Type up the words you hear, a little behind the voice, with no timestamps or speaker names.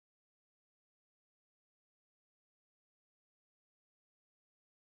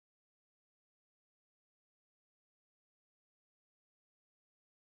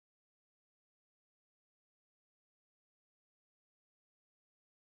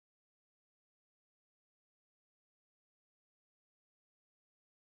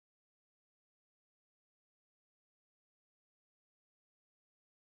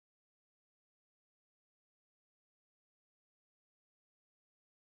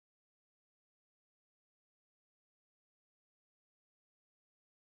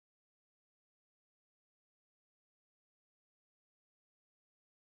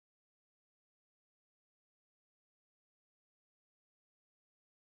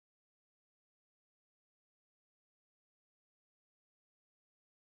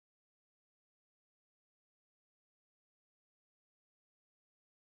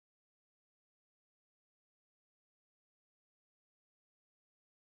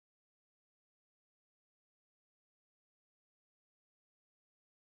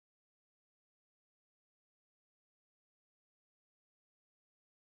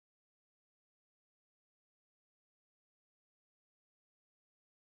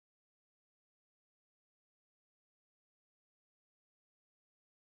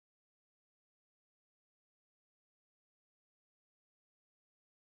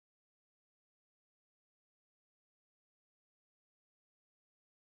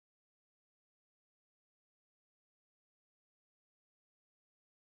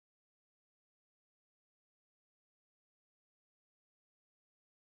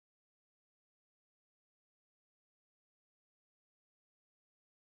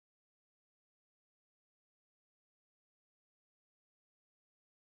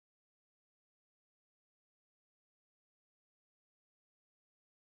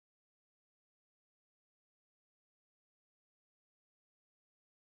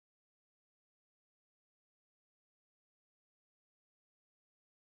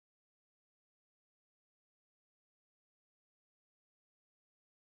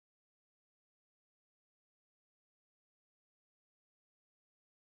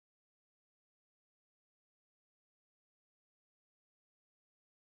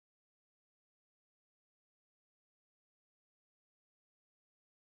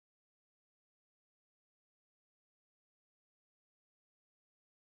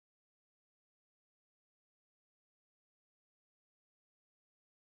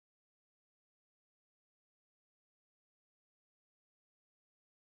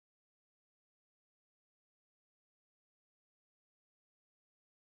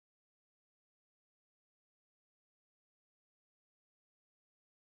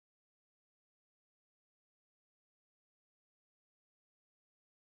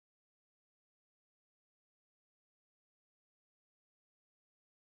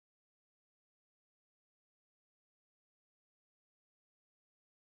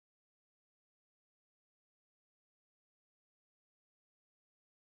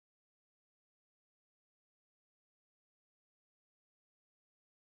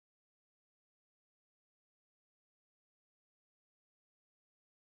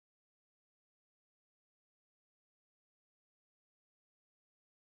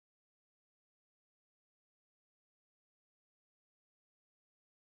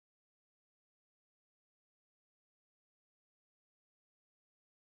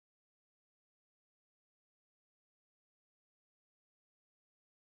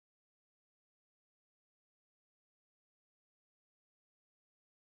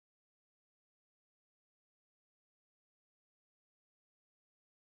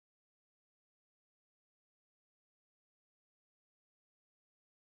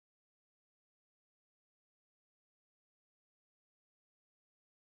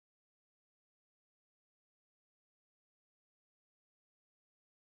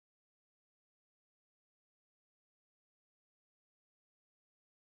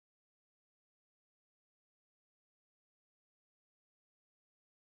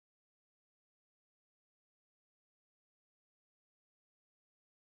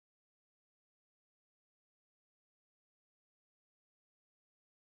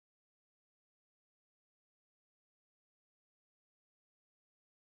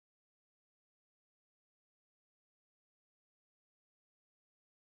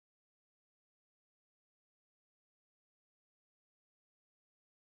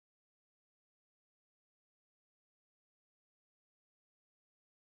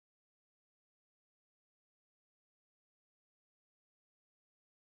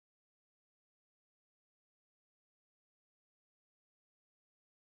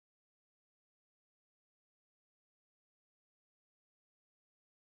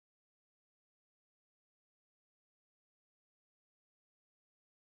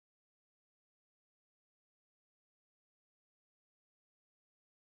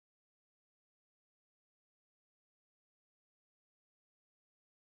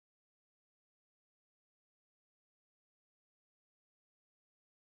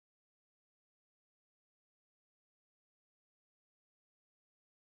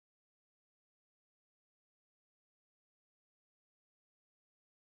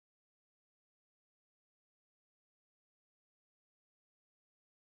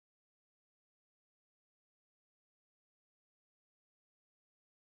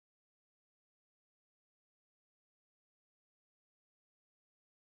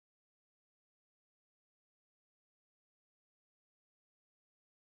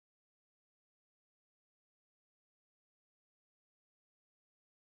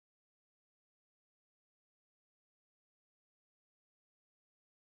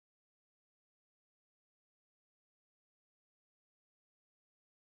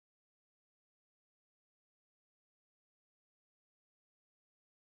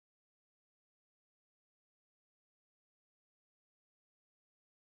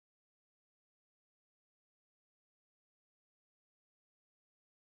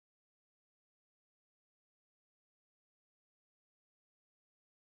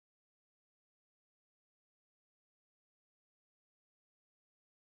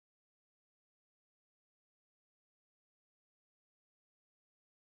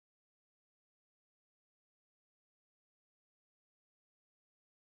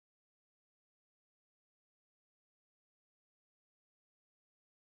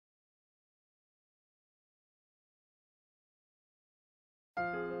So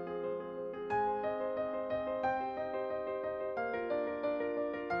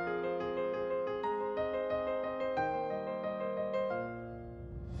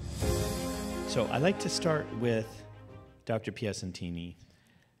I'd like to start with Dr. Piacentini.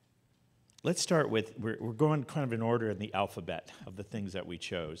 Let's start with, we're going kind of in order in the alphabet of the things that we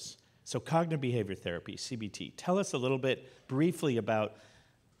chose. So cognitive behavior therapy, CBT. Tell us a little bit briefly about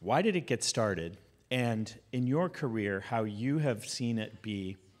why did it get started, and in your career, how you have seen it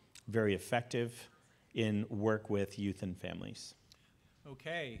be very effective in work with youth and families.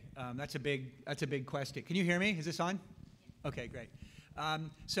 Okay, that's a big question. Can you hear me? Is this on? Okay, great.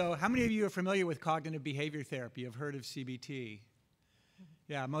 So how many of you are familiar with cognitive behavior therapy? Have heard of CBT?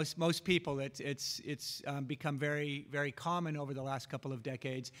 Yeah, most people. It's become very, very common over the last couple of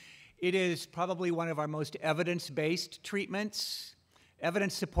decades. It is probably one of our most evidence-based treatments,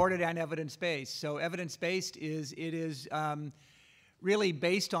 evidence-supported and evidence-based. So evidence-based is really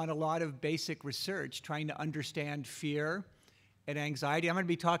based on a lot of basic research, trying to understand fear and anxiety. I'm going to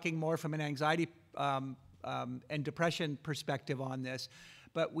be talking more from an anxiety and depression perspective on this.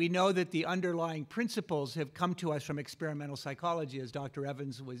 But we know that the underlying principles have come to us from experimental psychology, as Dr.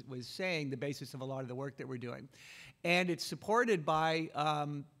 Evans was saying, the basis of a lot of the work that we're doing. And it's supported by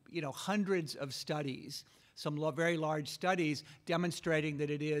hundreds of studies, some very large studies demonstrating that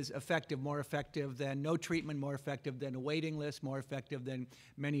it is effective, more effective than no treatment, more effective than a waiting list, more effective than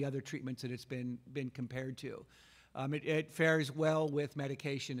many other treatments that it's been compared to. It fares well with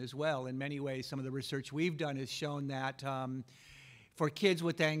medication as well. In many ways, some of the research we've done has shown that for kids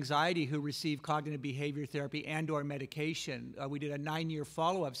with anxiety who receive cognitive behavior therapy and/or medication, we did a 9-year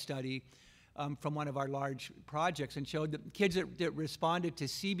follow-up study from one of our large projects and showed that kids that responded to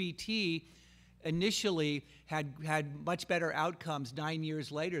CBT initially had much better outcomes 9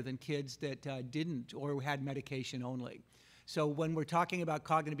 years later than kids that didn't or had medication only. So when we're talking about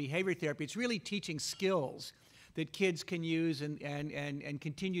cognitive behavior therapy, it's really teaching skills that kids can use and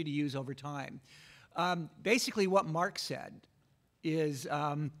continue to use over time. Basically, what Mark said is,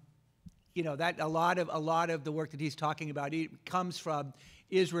 that a lot of the work that he's talking about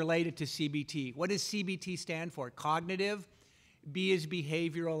is related to CBT. What does CBT stand for? Cognitive, B is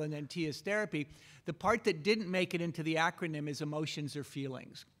behavioral, and then T is therapy. The part that didn't make it into the acronym is emotions or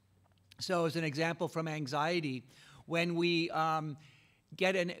feelings. So as an example from anxiety, when we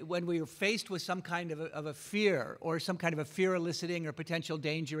when we are faced with some kind of a fear or some kind of a fear eliciting or potential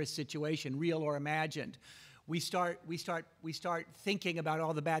dangerous situation, real or imagined, we start thinking about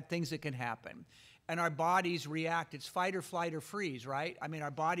all the bad things that can happen. And our bodies react. It's fight or flight or freeze, right? I mean,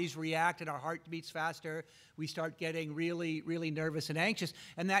 our bodies react and our heart beats faster. We start getting really, really nervous and anxious,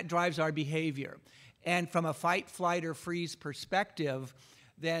 and that drives our behavior. And from a fight, flight, or freeze perspective,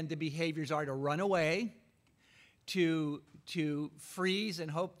 then the behaviors are to run away, to freeze and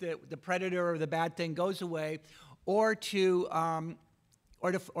hope that the predator or the bad thing goes away, or to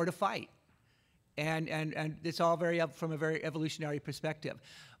fight. And it's all from a very evolutionary perspective.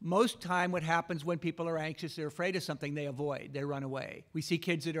 Most time what happens when people are anxious, they're afraid of something, they avoid, they run away. We see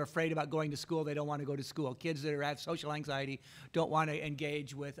kids that are afraid about going to school, they don't want to go to school. Kids that have social anxiety don't want to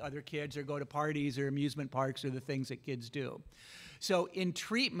engage with other kids or go to parties or amusement parks or the things that kids do. So in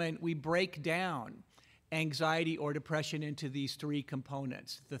treatment, we break down anxiety or depression into these three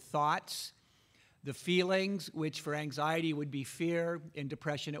components: the thoughts, the feelings, which for anxiety would be fear, in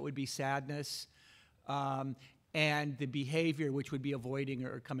depression it would be sadness, and the behavior, which would be avoiding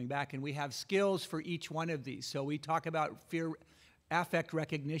or coming back. And we have skills for each one of these. So we talk about fear, affect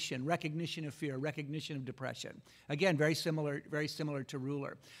recognition, recognition of fear, recognition of depression. Again, very similar to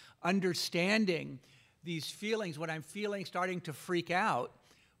Ruler. Understanding these feelings, when I'm starting to freak out,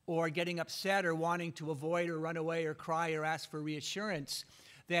 or getting upset or wanting to avoid or run away or cry or ask for reassurance,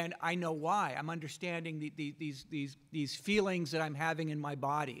 then I know why. I'm understanding these feelings that I'm having in my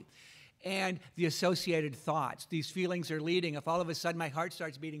body and the associated thoughts. These feelings are leading. If all of a sudden my heart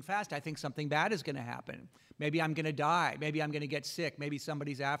starts beating fast, I think something bad is going to happen. Maybe I'm going to die. Maybe I'm going to get sick. Maybe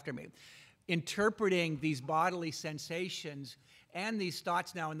somebody's after me. Interpreting these bodily sensations and these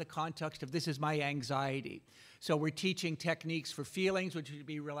thoughts now in the context of this is my anxiety. So we're teaching techniques for feelings, which would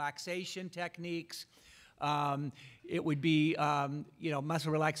be relaxation techniques. It would be,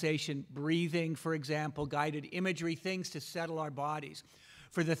 muscle relaxation, breathing, for example, guided imagery, things to settle our bodies.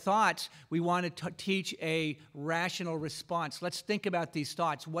 For the thoughts, we want to teach a rational response. Let's think about these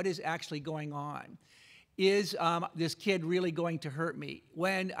thoughts. What is actually going on? Is this kid really going to hurt me?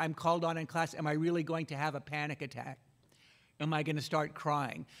 When I'm called on in class, am I really going to have a panic attack? am I going to start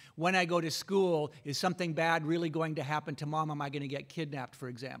crying? When I go to school, is something bad really going to happen to mom? Am I going to get kidnapped, for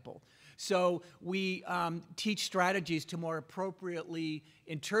example? So we teach strategies to more appropriately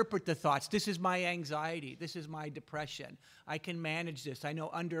interpret the thoughts. This is my anxiety. This is my depression. I can manage this. I know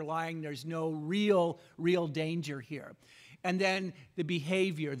underlying there's no real danger here. And then the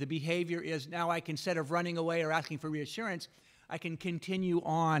behavior. The behavior is now I can, instead of running away or asking for reassurance, I can continue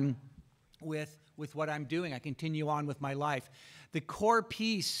on with what I'm doing. I continue on with my life. The core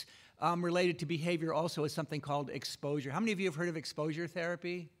piece related to behavior also is something called exposure. How many of you have heard of exposure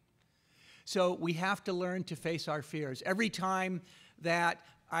therapy? So we have to learn to face our fears. Every time that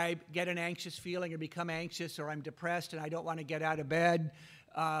I get an anxious feeling or become anxious or I'm depressed and I don't want to get out of bed,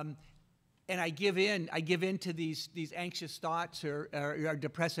 and I give in to these anxious thoughts or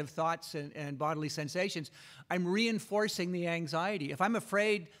depressive thoughts and bodily sensations, I'm reinforcing the anxiety. If I'm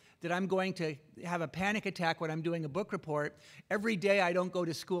afraid that I'm going to have a panic attack when I'm doing a book report, every day I don't go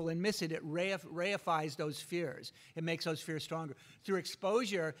to school and miss it, it reifies those fears. It makes those fears stronger. Through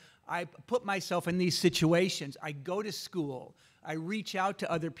exposure, I put myself in these situations. I go to school, I reach out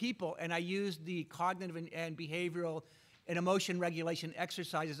to other people, and I use the cognitive and behavioral and emotion regulation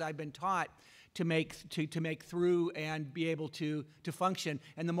exercises I've been taught to make through and be able to function.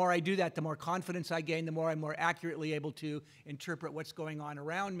 And the more I do that, the more confidence I gain, the more I'm more accurately able to interpret what's going on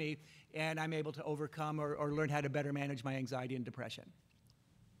around me, and I'm able to overcome or learn how to better manage my anxiety and depression.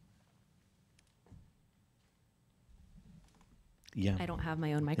 Yeah. I don't have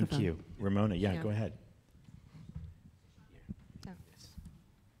my own microphone. Thank you. Ramona, yeah. Go ahead. Oh. Oh,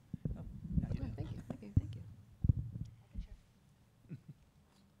 Thank you. Thank you.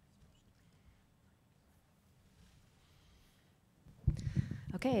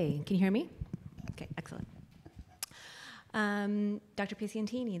 Okay, can you hear me? Okay, excellent. Dr.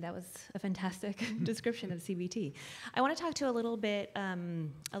 Piacentini, that was a fantastic description of CBT. I want to talk to you a little bit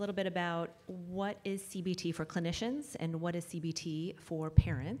about what is CBT for clinicians and what is CBT for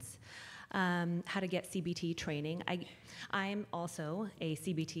parents. How to get CBT training. I'm also a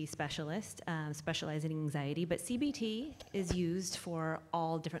CBT specialist, specializing in anxiety, but CBT is used for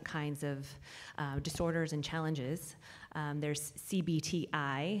all different kinds of disorders and challenges. There's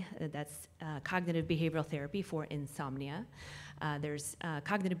CBTI, that's cognitive behavioral therapy for insomnia. There's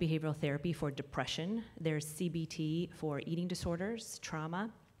cognitive behavioral therapy for depression. There's CBT for eating disorders, trauma,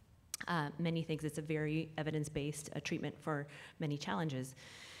 many things. It's a very evidence-based treatment for many challenges.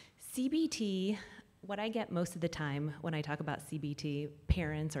 CBT, what I get most of the time when I talk about CBT,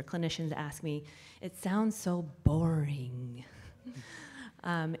 parents or clinicians ask me, it sounds so boring.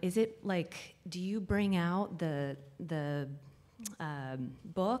 Is it like, do you bring out the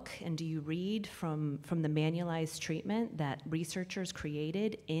book and do you read from the manualized treatment that researchers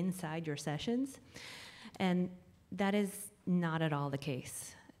created inside your sessions? And that is not at all the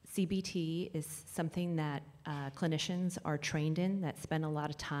case. CBT is something that clinicians are trained in, that spend a lot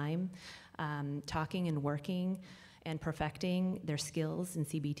of time talking and working and perfecting their skills in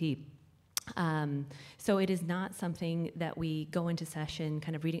CBT. So it is not something that we go into session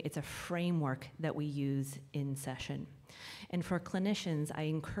kind of reading. It's a framework that we use in session. And for clinicians, I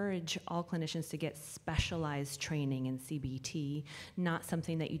encourage all clinicians to get specialized training in CBT, not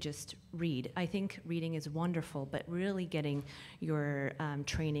something that you just read. I think reading is wonderful, but really getting your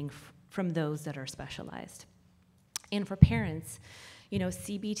training from those that are specialized. And for parents, you know,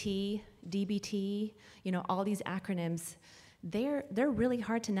 CBT, DBT, you know, all these acronyms, they're really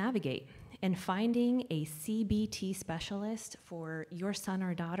hard to navigate. And finding a CBT specialist for your son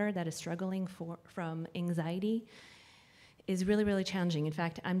or daughter that is struggling from anxiety is really, really challenging. In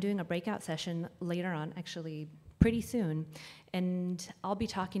fact, I'm doing a breakout session later on, actually pretty soon, and I'll be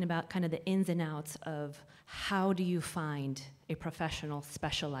talking about kind of the ins and outs of how do you find a professional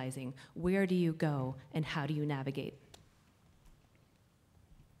specializing, where do you go, and how do you navigate?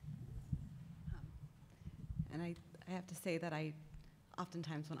 And I have to say that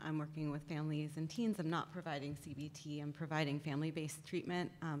oftentimes when I'm working with families and teens, I'm not providing CBT, I'm providing family-based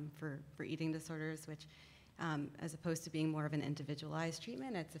treatment for eating disorders, which as opposed to being more of an individualized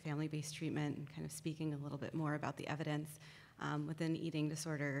treatment, it's a family-based treatment and kind of speaking a little bit more about the evidence within eating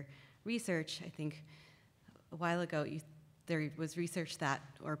disorder research. I think a while ago there was research that,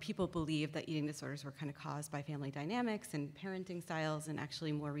 or people believed that eating disorders were kind of caused by family dynamics and parenting styles, and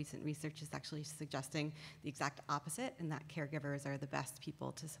actually more recent research is actually suggesting the exact opposite, and that caregivers are the best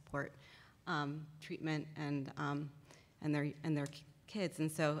people to support treatment and their kids.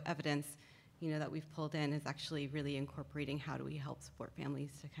 And so evidence that we've pulled in is actually really incorporating how do we help support families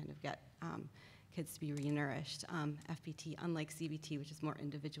to kind of get kids to be renourished. FBT, unlike CBT, which is more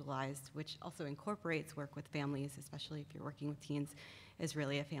individualized, which also incorporates work with families, especially if you're working with teens, is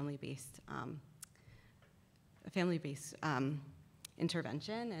really a family-based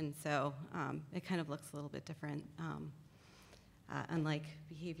intervention, and so it kind of looks a little bit different. Unlike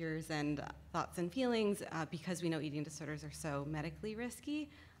behaviors and thoughts and feelings, because we know eating disorders are so medically risky,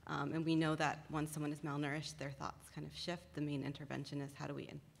 and we know that once someone is malnourished, their thoughts kind of shift. The main intervention is how do we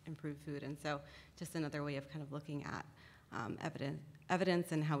improve food, and so just another way of kind of looking at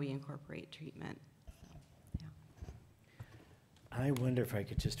evidence and how we incorporate treatment. So, yeah. I wonder if I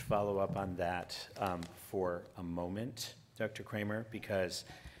could just follow up on that for a moment, Dr. Kramer, because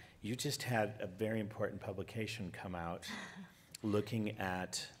you just had a very important publication come out looking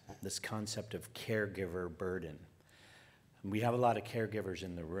at this concept of caregiver burden. We have a lot of caregivers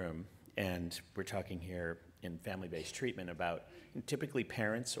in the room, and we're talking here in family-based treatment about typically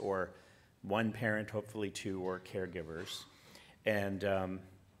parents or one parent, hopefully two, or caregivers. And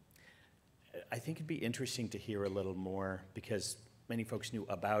I think it'd be interesting to hear a little more, because many folks knew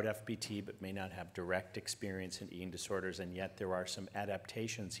about FBT but may not have direct experience in eating disorders, and yet there are some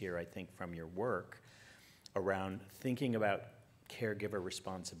adaptations here, I think, from your work around thinking about caregiver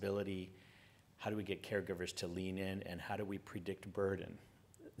responsibility. How do we get caregivers to lean in, and how do we predict burden?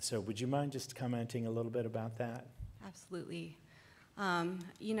 So would you mind just commenting a little bit about that? Absolutely.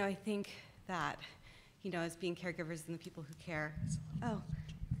 I think that, as being caregivers and the people who care. Oh,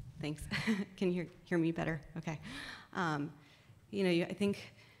 thanks. Can you hear me better? Okay. I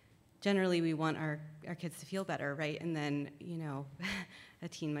think generally we want our kids to feel better, right? And then, a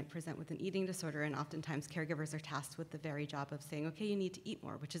teen might present with an eating disorder, and oftentimes caregivers are tasked with the very job of saying, okay, you need to eat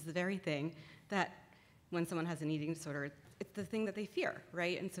more, which is the very thing that when someone has an eating disorder, it's the thing that they fear,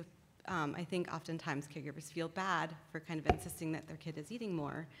 right? And so I think oftentimes caregivers feel bad for kind of insisting that their kid is eating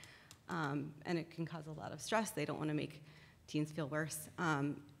more, and it can cause a lot of stress. They don't want to make teens feel worse.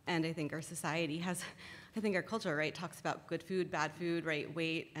 And I think our society our culture, right, talks about good food, bad food, right,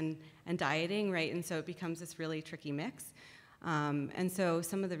 weight, and dieting, right? And so it becomes this really tricky mix. And so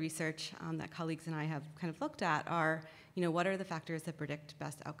some of the research that colleagues and I have kind of looked at are, what are the factors that predict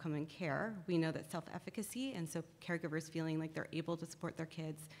best outcome in care? We know that self-efficacy, and so caregivers feeling like they're able to support their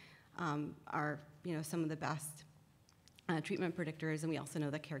kids are, some of the best treatment predictors. And we also know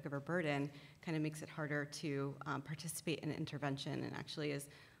that caregiver burden kind of makes it harder to participate in intervention, and actually is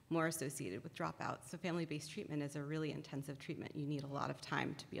more associated with dropouts. So family-based treatment is a really intensive treatment. You need a lot of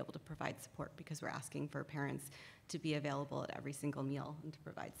time to be able to provide support, because we're asking for parents to be available at every single meal and to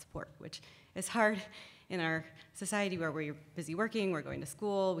provide support, which is hard in our society where we're busy working, we're going to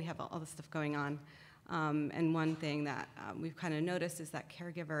school, we have all this stuff going on. And one thing that we've kind of noticed is that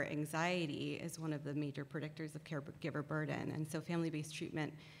caregiver anxiety is one of the major predictors of caregiver burden. And so family-based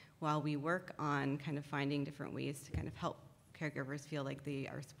treatment, while we work on kind of finding different ways to kind of help caregivers feel like they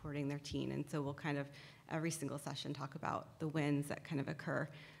are supporting their teen, and so we'll kind of every single session talk about the wins that kind of occur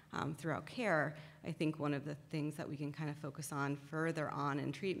throughout care. I think one of the things that we can kind of focus on further on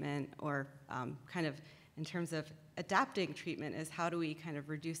in treatment, or kind of in terms of adapting treatment, is how do we kind of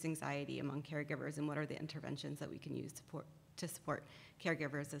reduce anxiety among caregivers, and what are the interventions that we can use to support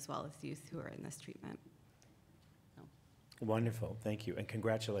caregivers as well as youth who are in this treatment. Wonderful, thank you, and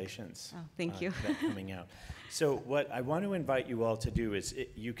congratulations. Oh, thank you. For that coming out. So what I want to invite you all to do is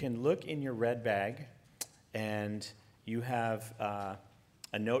you can look in your red bag, and you have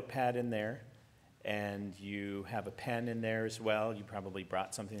a notepad in there, and you have a pen in there as well. You probably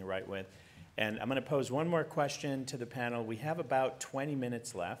brought something to write with. And I'm going to pose one more question to the panel. We have about 20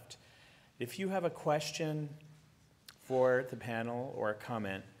 minutes left. If you have a question for the panel or a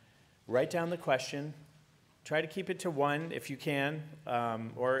comment, write down the question. Try to keep it to one if you can,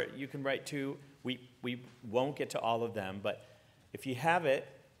 or you can write two. We won't get to all of them, but if you have it,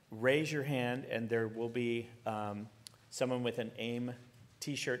 raise your hand, and there will be someone with an AIM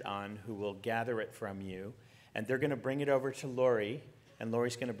t-shirt on who will gather it from you, and they're going to bring it over to Lori, and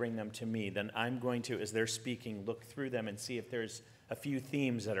Lori's going to bring them to me. Then I'm going to, as they're speaking, look through them and see if there's a few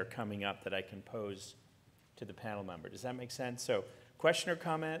themes that are coming up that I can pose to the panel member. Does that make sense? So question or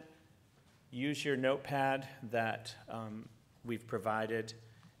comment? Use your notepad that we've provided,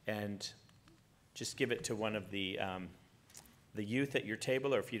 and just give it to one of the youth at your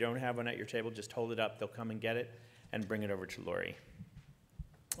table, or if you don't have one at your table, just hold it up. They'll come and get it and bring it over to Lori.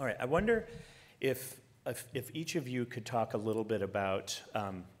 All right, I wonder if each of you could talk a little bit about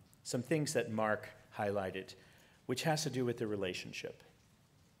some things that Mark highlighted, which has to do with the relationship.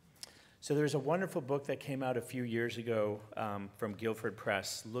 So there's a wonderful book that came out a few years ago from Guilford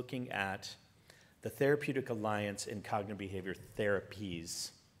Press looking at the therapeutic alliance in cognitive behavior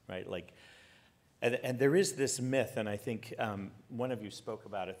therapies, right? Like, and there is this myth, and I think one of you spoke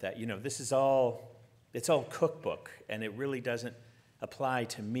about it, that, this is it's all cookbook, and it really doesn't apply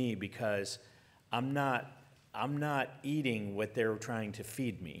to me because I'm not eating what they're trying to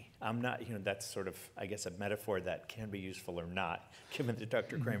feed me. I'm not, that's sort of, I guess, a metaphor that can be useful or not, given that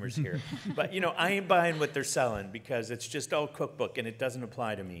Dr. Kramer's here. But, I ain't buying what they're selling because it's just all cookbook and it doesn't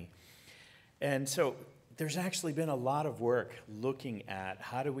apply to me. And so there's actually been a lot of work looking at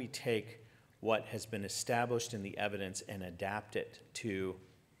how do we take what has been established in the evidence and adapt it to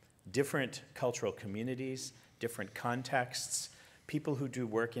different cultural communities, different contexts, people who do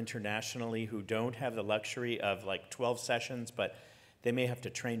work internationally who don't have the luxury of like 12 sessions, but they may have to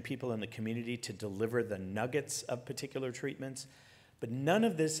train people in the community to deliver the nuggets of particular treatments. But none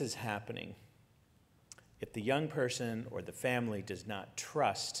of this is happening if the young person or the family does not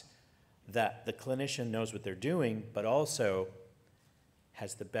trust that the clinician knows what they're doing, but also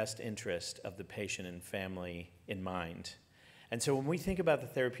has the best interest of the patient and family in mind. And so when we think about the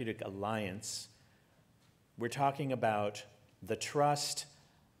therapeutic alliance, we're talking about the trust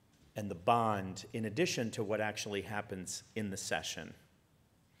and the bond in addition to what actually happens in the session.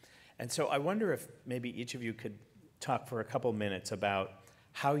 And so I wonder if maybe each of you could talk for a couple minutes about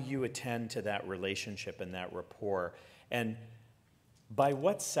how you attend to that relationship and that rapport. And by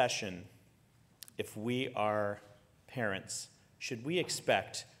what session, if we are parents, should we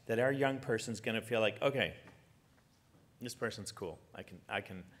expect that our young person's going to feel like, okay, this person's cool. I'm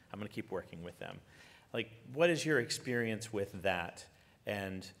going to keep working with them. Like, what is your experience with that,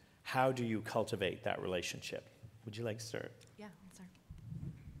 and how do you cultivate that relationship? Would you like to start? Yeah, I'll start.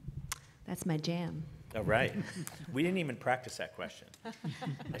 That's my jam. All right. We didn't even practice that question.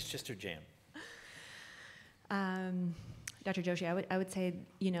 That's just her jam. Dr. Joshi, I would say,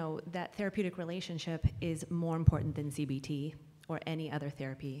 that therapeutic relationship is more important than CBT or any other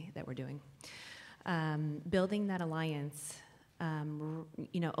therapy that we're doing. Building that alliance,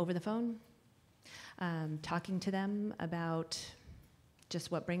 over the phone, talking to them about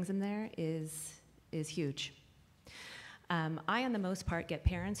just what brings them there is huge. I, on the most part, get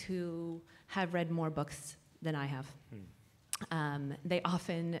parents who have read more books than I have. They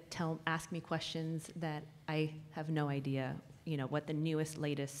often ask me questions that I have no idea, what the newest,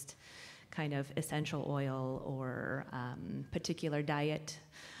 latest kind of essential oil or particular diet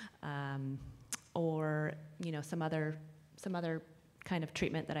or, some other kind of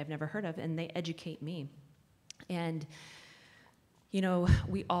treatment that I've never heard of, and they educate me. And,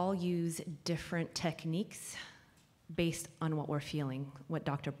 we all use different techniques based on what we're feeling, what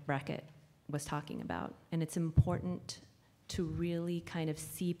Dr. Brackett was talking about. And it's important to really kind of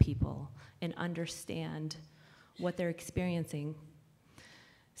see people and understand what they're experiencing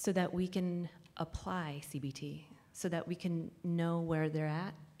so that we can apply CBT, so that we can know where they're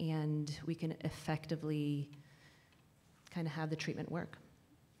at and we can effectively kind of have the treatment work.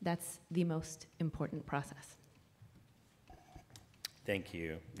 That's the most important process. Thank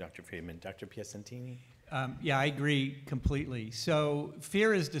you, Dr. Friedman. Dr. Piacentini? Yeah, I agree completely. So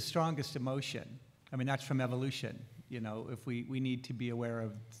fear is the strongest emotion. I mean, that's from evolution. If we need to be aware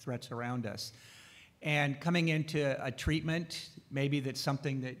of threats around us. And coming into a treatment, maybe that's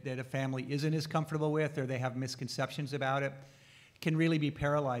something that a family isn't as comfortable with or they have misconceptions about it, can really be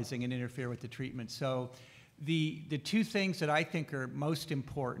paralyzing and interfere with the treatment. So the two things that I think are most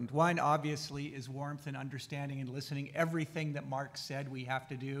important, one obviously is warmth and understanding and listening. Everything that Mark said we have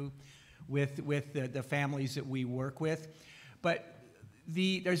to do with the families that we work with. But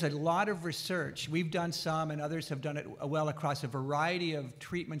there's a lot of research. We've done some, and others have done it well across a variety of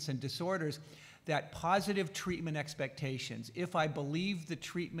treatments and disorders, that positive treatment expectations, if I believe the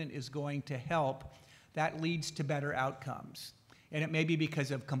treatment is going to help, that leads to better outcomes. And it may be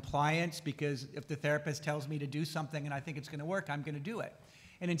because of compliance, because if the therapist tells me to do something and I think it's going to work, I'm going to do it.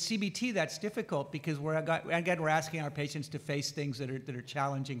 And in CBT, that's difficult because we're asking our patients to face things that are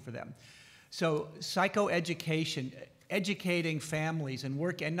challenging for them. So psychoeducation, educating families and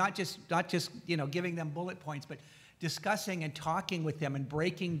work, and not just giving them bullet points, but discussing and talking with them and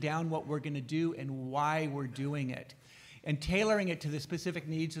breaking down what we're going to do and why we're doing it, and tailoring it to the specific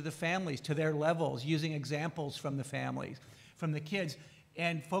needs of the families, to their levels, using examples from the families, from the kids,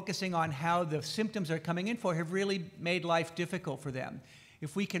 and focusing on how the symptoms they're coming in for have really made life difficult for them.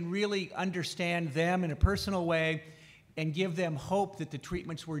 If we can really understand them in a personal way and give them hope that the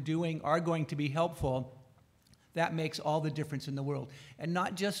treatments we're doing are going to be helpful, that makes all the difference in the world. And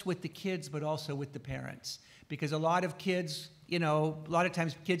not just with the kids, but also with the parents. Because a lot of kids, a lot of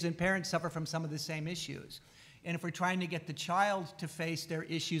times kids and parents suffer from some of the same issues. And if we're trying to get the child to face their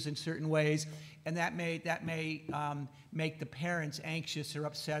issues in certain ways, and that may make the parents anxious or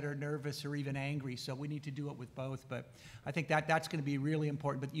upset or nervous or even angry. So we need to do it with both. But I think that's going to be really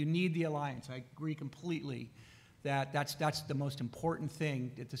important. But you need the alliance. I agree completely that that's the most important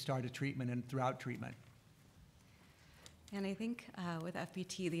thing at the start of treatment and throughout treatment. And I think with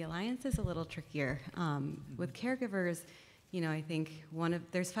FBT, the alliance is a little trickier. With caregivers, I think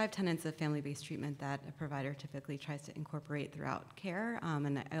there's 5 tenets of family-based treatment that a provider typically tries to incorporate throughout care,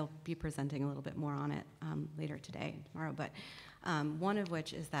 and I'll be presenting a little bit more on it later today and tomorrow. But one of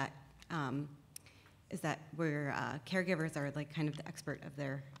which is that where caregivers are like kind of the expert of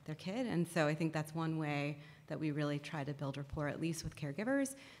their kid, and so I think that's one way that we really try to build rapport, at least with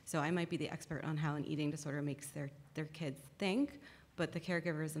caregivers. So I might be the expert on how an eating disorder makes their kids think, but the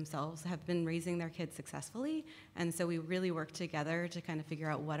caregivers themselves have been raising their kids successfully, and so we really work together to kind of figure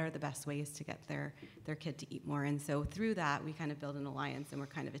out what are the best ways to get their kid to eat more. And so through that, we kind of build an alliance, and we're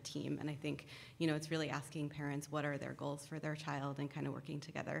kind of a team. And I think, it's really asking parents what are their goals for their child and kind of working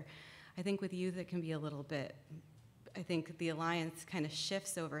together. I think with youth, it can be a little bit, I think the alliance kind of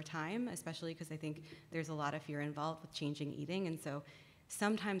shifts over time, especially because I think there's a lot of fear involved with changing eating, and so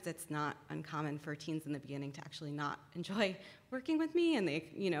sometimes it's not uncommon for teens in the beginning to actually not enjoy working with me, and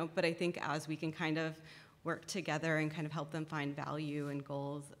but I think as we can kind of work together and kind of help them find value and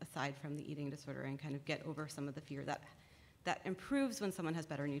goals aside from the eating disorder and kind of get over some of the fear that improves when someone has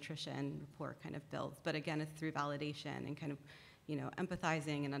better nutrition, rapport kind of builds. But again, it's through validation and kind of,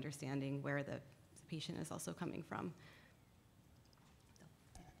 empathizing and understanding where the patient is also coming from.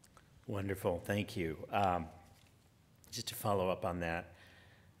 Wonderful, thank you. Just to follow up on that,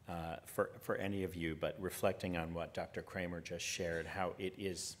 for any of you, but reflecting on what Dr. Kramer just shared, how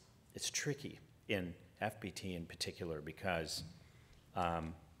it's tricky in FBT in particular, because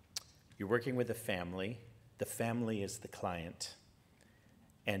you're working with a family, the family is the client,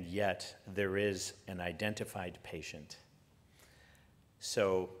 and yet there is an identified patient.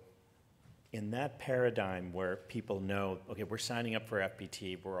 So in that paradigm where people know, okay, we're signing up for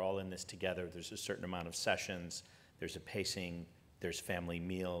FBT, we're all in this together, there's a certain amount of sessions, there's a pacing, there's family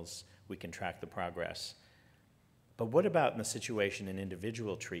meals, we can track the progress. But what about in the situation in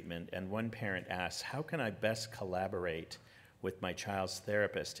individual treatment, and one parent asks, how can I best collaborate with my child's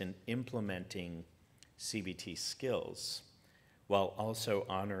therapist in implementing CBT skills while also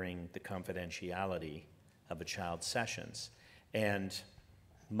honoring the confidentiality of a child's sessions? And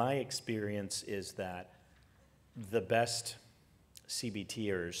my experience is that the best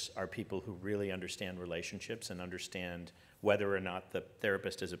CBTers are people who really understand relationships and understand whether or not the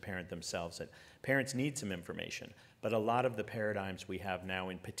therapist is a parent themselves. That parents need some information, but a lot of the paradigms we have now,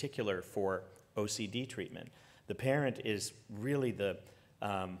 in particular for OCD treatment, the parent is really the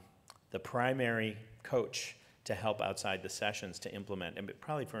primary coach to help outside the sessions to implement, and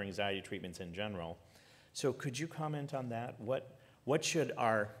probably for anxiety treatments in general. So could you comment on that? What should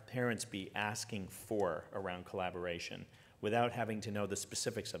our parents be asking for around collaboration without having to know the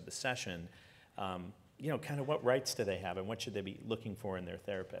specifics of the session? Kind of what rights do they have, and what should they be looking for in their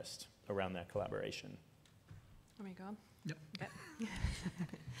therapist around that collaboration? Let me go. Yep.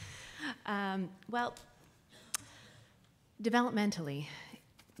 Okay. Well, developmentally,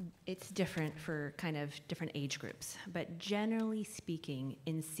 it's different for kind of different age groups, but generally speaking,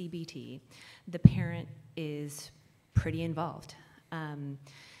 in CBT, the parent is pretty involved.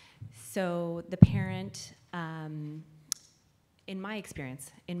 So the parent, in my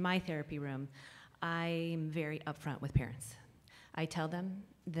experience, in my therapy room, I'm very upfront with parents. I tell them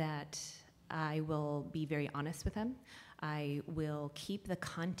that I will be very honest with them. I will keep the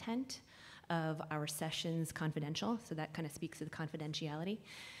content of our sessions confidential, so that kind of speaks to the confidentiality.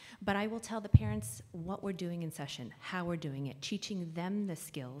 But I will tell the parents what we're doing in session, how we're doing it, teaching them the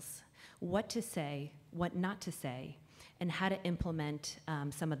skills, what to say, what not to say, and how to implement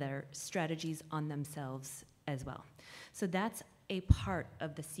some of their strategies on themselves as well. So that's a part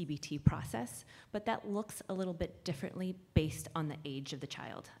of the CBT process, but that looks a little bit differently based on the age of the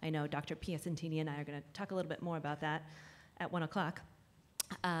child. I know Dr. Piacentini and I are going to talk a little bit more about that at 1 o'clock.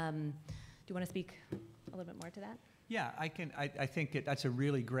 Do you want to speak a little bit more to that? Yeah, I can. I think that's a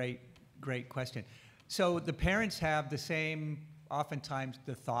really great question. So the parents have the same, oftentimes,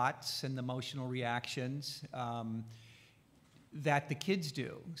 the thoughts and the emotional reactions that the kids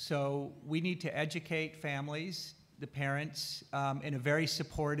do. So we need to educate families, the parents, in a very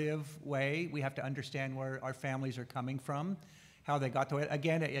supportive way. We have to understand where our families are coming from, how they got to it.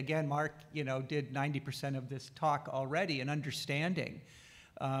 Again, Mark, did 90% of this talk already, and understanding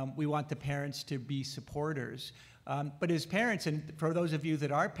We want the parents to be supporters. But as parents, and for those of you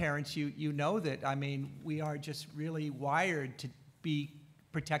that are parents, you know that, I mean, we are just really wired to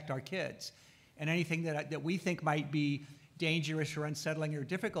protect our kids. And anything that we think might be dangerous or unsettling or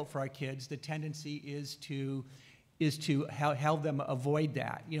difficult for our kids, the tendency is to help them avoid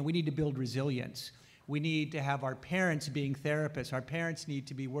that. You know, we need to build resilience. We need to have our parents being therapists. Our parents need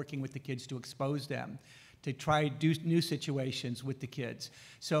to be working with the kids to expose them, to try do new situations with the kids.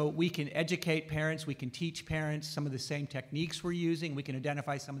 So we can educate parents, we can teach parents some of the same techniques we're using, we can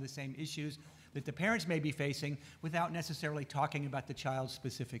identify some of the same issues that the parents may be facing without necessarily talking about the child's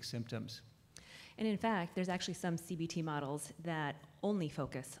specific symptoms. And in fact, there's actually some CBT models that only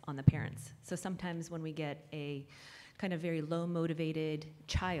focus on the parents. So sometimes when we get a kind of very low motivated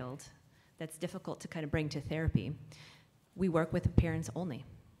child that's difficult to kind of bring to therapy, we work with the parents only.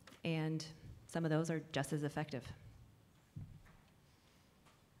 And some of those are just as effective.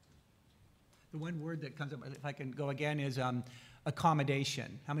 The one word that comes up, if I can go again, is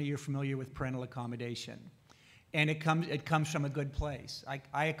accommodation. How many of you are familiar with parental accommodation? And it comes from a good place.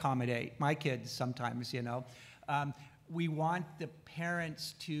 I accommodate my kids sometimes, you know. We want the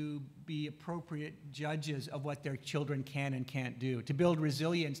parents to be appropriate judges of what their children can and can't do. To build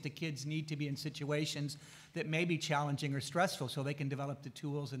resilience, the kids need to be in situations that may be challenging or stressful so they can develop the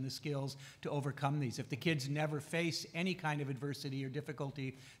tools and the skills to overcome these. If the kids never face any kind of adversity or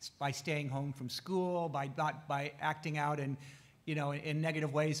difficulty by staying home from school, by acting out in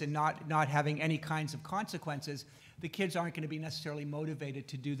negative ways and not having any kinds of consequences, the kids aren't going to be necessarily motivated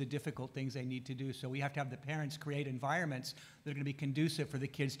to do the difficult things they need to do. So we have to have the parents create environments that are going to be conducive for the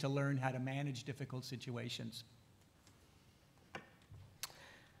kids to learn how to manage difficult situations.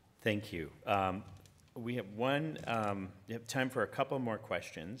 Thank you. We have we have time for a couple more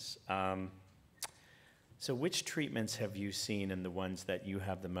questions. So which treatments have you seen and the ones that you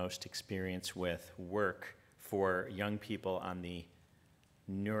have the most experience with work for young people on the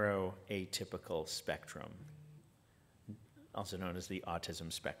neuroatypical spectrum, also known as the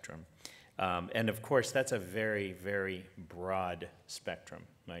autism spectrum? And of course, that's a very, very broad spectrum,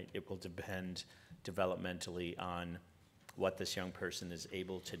 right? It will depend developmentally on what this young person is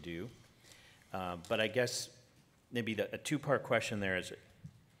able to do. But I guess maybe a two-part question there is,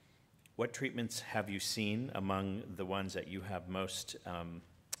 what treatments have you seen among the ones that you have most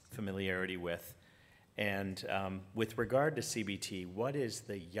familiarity with? And with regard to CBT, what is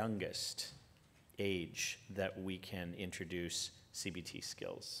the youngest age that we can introduce CBT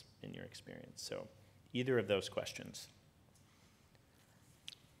skills in your experience? So either of those questions.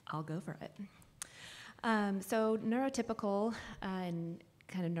 I'll go for it. So neurotypical and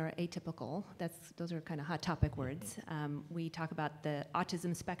kind of neuroatypical, those are kind of hot topic words. We talk about the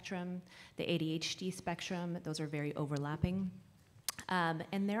autism spectrum, the ADHD spectrum. Those are very overlapping.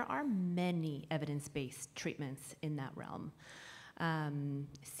 And there are many evidence-based treatments in that realm.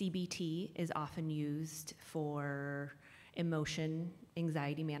 CBT is often used for emotion,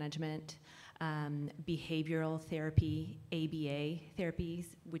 anxiety management, behavioral therapy, ABA therapies,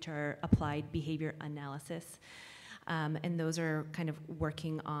 which are applied behavior analysis. And those are kind of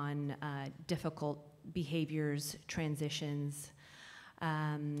working on difficult behaviors, transitions.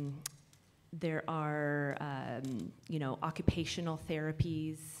 There are, occupational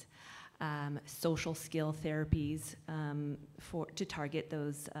therapies, social skill therapies to target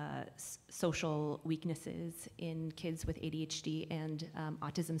those social weaknesses in kids with ADHD and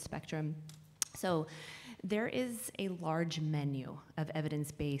autism spectrum. So there is a large menu of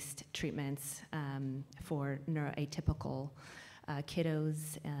evidence-based treatments for neuroatypical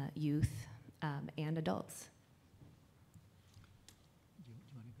kiddos, youth, and adults.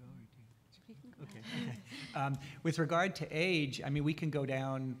 Okay. With regard to age, I mean, we can go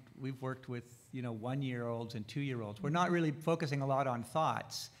down, we've worked with, 1-year-olds and 2-year-olds. We're not really focusing a lot on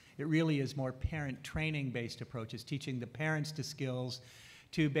thoughts. It really is more parent training-based approaches, teaching the parents the skills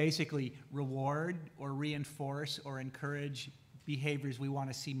to basically reward or reinforce or encourage behaviors we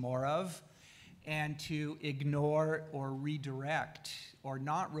want to see more of, and to ignore or redirect or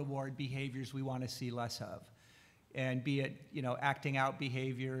not reward behaviors we want to see less of. And be it, acting out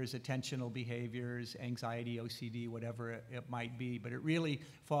behaviors, attentional behaviors, anxiety, OCD, whatever it might be. But it really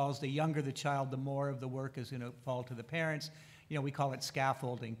falls, the younger the child, the more of the work is going to fall to the parents. We call it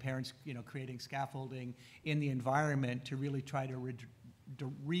scaffolding. Parents, creating scaffolding in the environment to really try to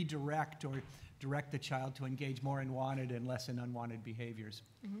redirect or direct the child to engage more in wanted and less in unwanted behaviors.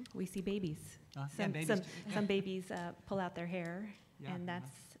 Mm-hmm. We see babies. Some babies pull out their hair, and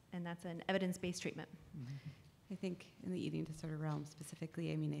that's an evidence-based treatment. Mm-hmm. I think in the eating disorder realm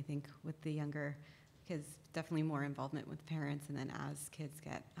specifically, I think with the younger kids, definitely more involvement with parents, and then as kids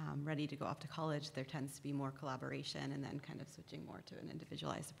get ready to go off to college, there tends to be more collaboration, and then kind of switching more to an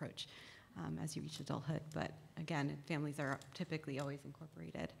individualized approach as you reach adulthood. But again, families are typically always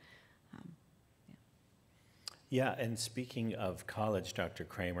incorporated. Yeah, and speaking of college, Dr.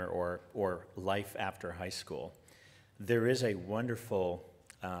 Kramer, or life after high school, there is a wonderful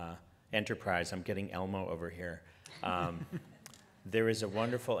enterprise. I'm getting Elmo over here. There is a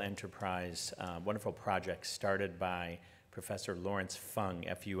wonderful enterprise, wonderful project started by Professor Lawrence Fung,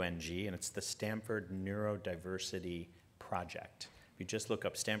 F-U-N-G, and it's the Stanford Neurodiversity Project. If you just look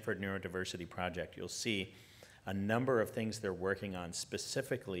up Stanford Neurodiversity Project, you'll see a number of things they're working on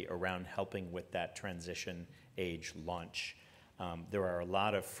specifically around helping with that transition age launch. There are a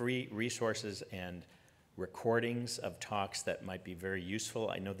lot of free resources and recordings of talks that might be very useful.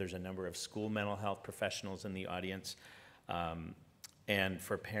 I know there's a number of school mental health professionals in the audience. And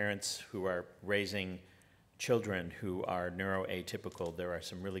for parents who are raising children who are neuroatypical, there are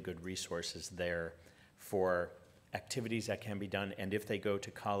some really good resources there for activities that can be done, and if they go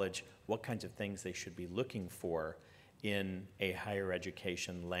to college, what kinds of things they should be looking for in a higher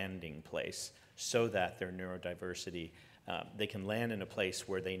education landing place so that their neurodiversity, they can land in a place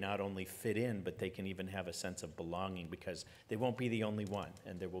where they not only fit in, but they can even have a sense of belonging, because they won't be the only one,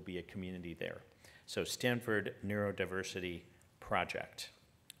 and there will be a community there. So Stanford Neurodiversity Project.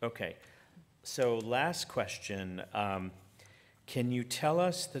 Okay, so last question. Can you tell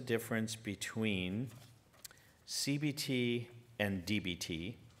us the difference between CBT and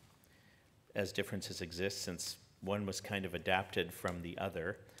DBT, as differences exist, since one was kind of adapted from the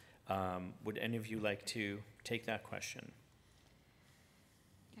other? Would any of you like to take that question?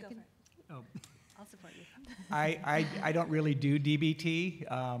 Go for it. Oh. I'll support you. I don't really do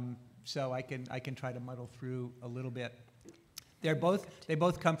DBT, so I can try to muddle through a little bit. They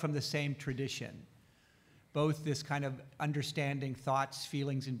both come from the same tradition. Both this kind of understanding thoughts,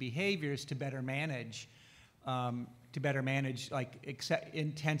 feelings, and behaviors to better manage like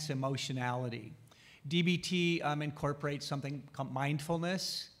intense emotionality. DBT incorporates something called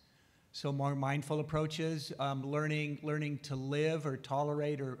mindfulness, so more mindful approaches, learning to live or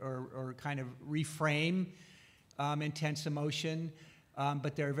tolerate or kind of reframe intense emotion,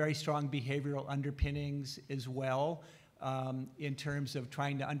 but there are very strong behavioral underpinnings as well in terms of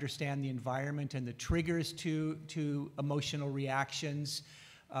trying to understand the environment and the triggers to emotional reactions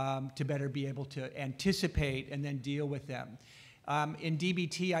to better be able to anticipate and then deal with them. In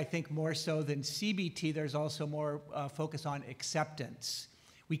DBT, I think more so than CBT, there's also more focus on acceptance.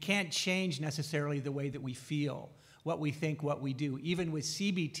 We can't change necessarily the way that we feel, what we think, what we do. Even with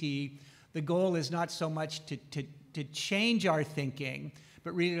CBT, the goal is not so much to change our thinking,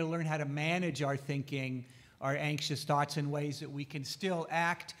 but really to learn how to manage our thinking, our anxious thoughts in ways that we can still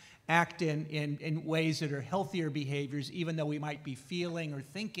act in ways that are healthier behaviors, even though we might be feeling or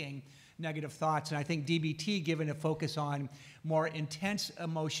thinking negative thoughts. And I think DBT, given a focus on more intense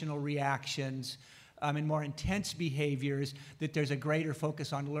emotional reactions and more intense behaviors, that there's a greater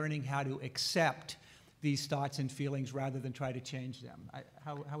focus on learning how to accept these thoughts and feelings rather than try to change them.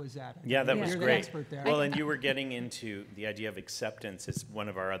 How is that? Yeah, that was You're the great. expert there. Well, and you were getting into the idea of acceptance. It's one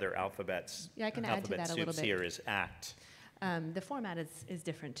of our other alphabets. Yeah, I can add to that a little bit. Here is ACT. The format is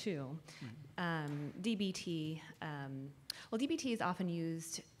different too. DBT, well, DBT is often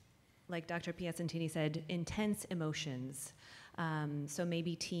used, like Dr. Piacentini said, intense emotions. So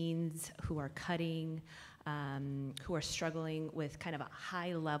maybe teens who are cutting, who are struggling with kind of a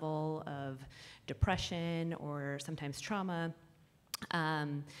high level of depression or sometimes trauma.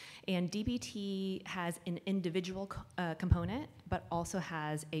 And DBT has an individual component, but also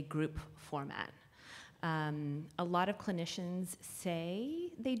has a group format. A lot of clinicians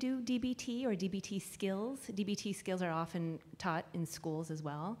say they do DBT or DBT skills. DBT skills are often taught in schools as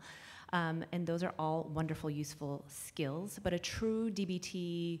well. And those are all wonderful, useful skills. But a true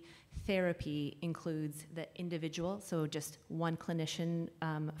DBT therapy includes the individual, so just one clinician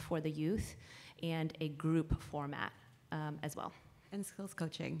for the youth, and a group format as well. And skills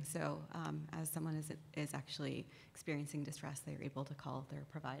coaching. So as someone is actually experiencing distress, they're able to call their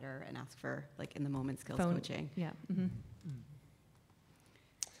provider and ask for, like, in the moment skills coaching. Yeah. Mm-hmm.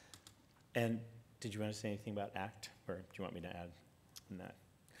 And did you want to say anything about ACT, or do you want me to add in that?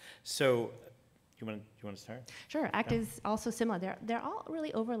 So, you want to start? Sure. ACT is also similar. They're all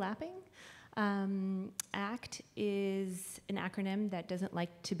really overlapping. ACT is an acronym that doesn't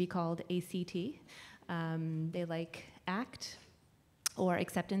like to be called ACT. They like ACT, or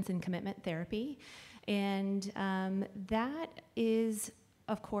Acceptance and Commitment Therapy, and that is,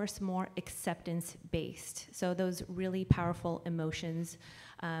 of course, more acceptance-based. So those really powerful emotions,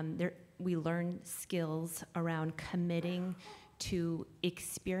 we learn skills around committing to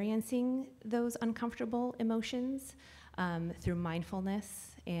experiencing those uncomfortable emotions through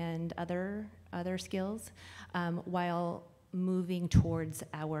mindfulness and other skills, while moving towards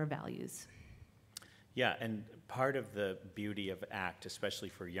our values. Yeah, and part of the beauty of ACT, especially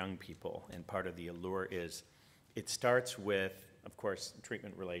for young people, and part of the allure is it starts with, of course,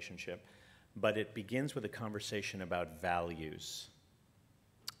 treatment relationship, but it begins with a conversation about values.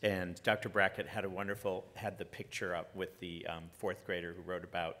 And Dr. Brackett had the picture up with the fourth grader who wrote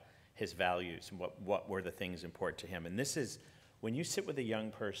about his values and what were the things important to him. And this is, when you sit with a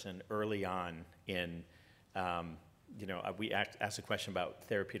young person early on in, we asked a question about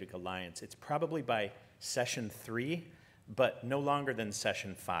therapeutic alliance. It's probably by session 3, but no longer than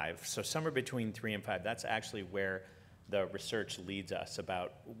session 5. So somewhere between 3 and 5, that's actually where the research leads us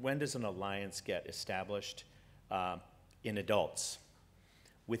about when does an alliance get established in adults.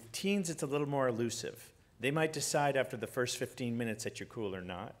 With teens, it's a little more elusive. They might decide after the first 15 minutes that you're cool or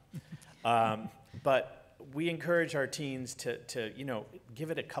not. But we encourage our teens to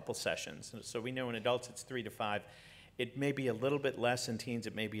give it a couple sessions. So we know in adults it's 3 to 5. It may be a little bit less in teens,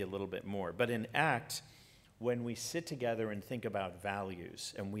 it may be a little bit more. But in ACT, when we sit together and think about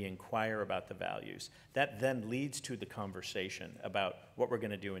values and we inquire about the values, that then leads to the conversation about what we're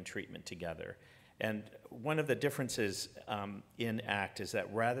going to do in treatment together. And one of the differences in ACT is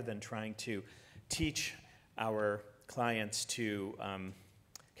that rather than trying to teach our clients to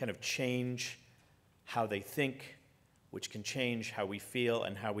kind of change how they think, which can change how we feel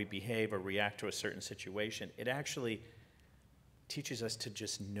and how we behave or react to a certain situation, it actually teaches us to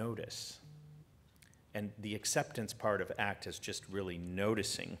just notice. And the acceptance part of ACT is just really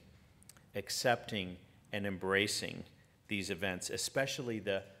noticing, accepting, and embracing these events, especially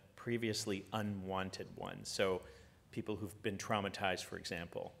the previously unwanted ones. So people who've been traumatized, for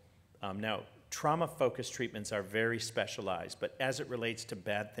example. Now, trauma-focused treatments are very specialized, but as it relates to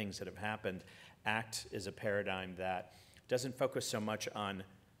bad things that have happened, ACT is a paradigm that doesn't focus so much on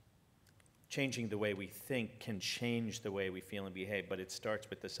changing the way we think can change the way we feel and behave, but it starts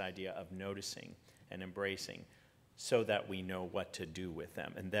with this idea of noticing and embracing so that we know what to do with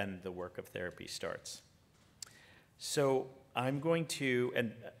them. And then the work of therapy starts. So I'm going to,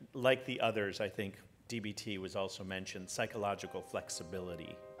 and like the others, I think DBT was also mentioned, psychological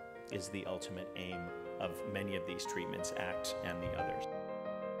flexibility is the ultimate aim of many of these treatments, ACT and the others.